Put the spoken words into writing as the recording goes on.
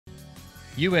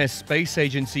US space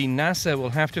agency NASA will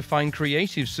have to find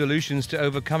creative solutions to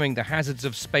overcoming the hazards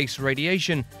of space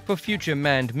radiation for future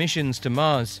manned missions to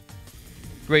Mars.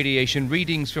 Radiation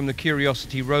readings from the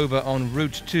Curiosity rover en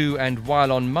route to and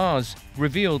while on Mars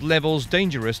revealed levels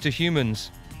dangerous to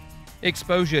humans.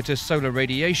 Exposure to solar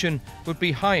radiation would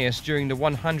be highest during the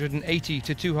 180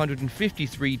 to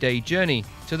 253-day journey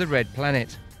to the Red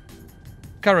Planet.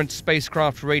 Current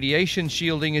spacecraft radiation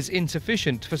shielding is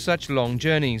insufficient for such long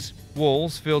journeys.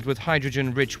 Walls filled with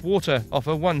hydrogen-rich water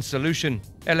offer one solution.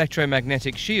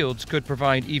 Electromagnetic shields could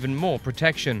provide even more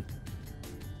protection.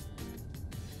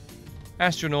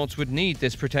 Astronauts would need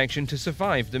this protection to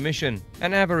survive the mission.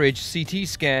 An average CT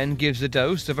scan gives a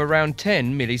dose of around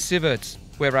 10 millisieverts,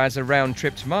 whereas a round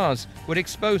trip to Mars would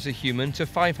expose a human to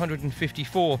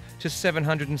 554 to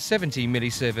 770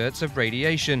 millisieverts of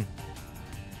radiation.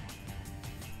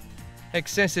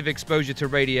 Excessive exposure to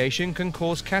radiation can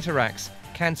cause cataracts,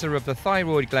 cancer of the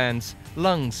thyroid glands,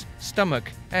 lungs, stomach,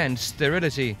 and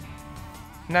sterility.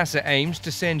 NASA aims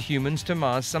to send humans to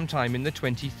Mars sometime in the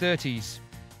 2030s.